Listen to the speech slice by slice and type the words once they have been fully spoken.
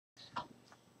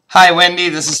Hi Wendy,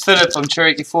 this is Philip from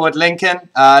Cherokee Ford Lincoln.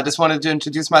 I just wanted to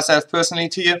introduce myself personally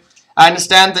to you. I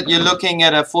understand that you're looking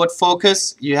at a Ford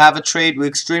Focus. You have a trade we're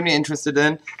extremely interested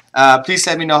in. Please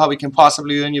let me know how we can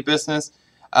possibly earn your business.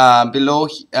 Below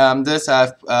this,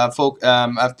 I've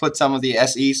put some of the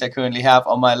SEs I currently have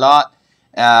on my lot.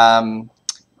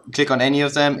 Click on any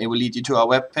of them. It will lead you to our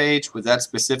webpage with that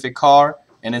specific car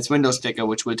and its window sticker,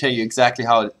 which will tell you exactly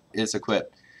how it is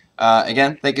equipped.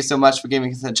 Again, thank you so much for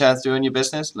giving us a chance to earn your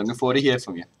business. Looking forward to hearing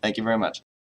from you. Thank you very much.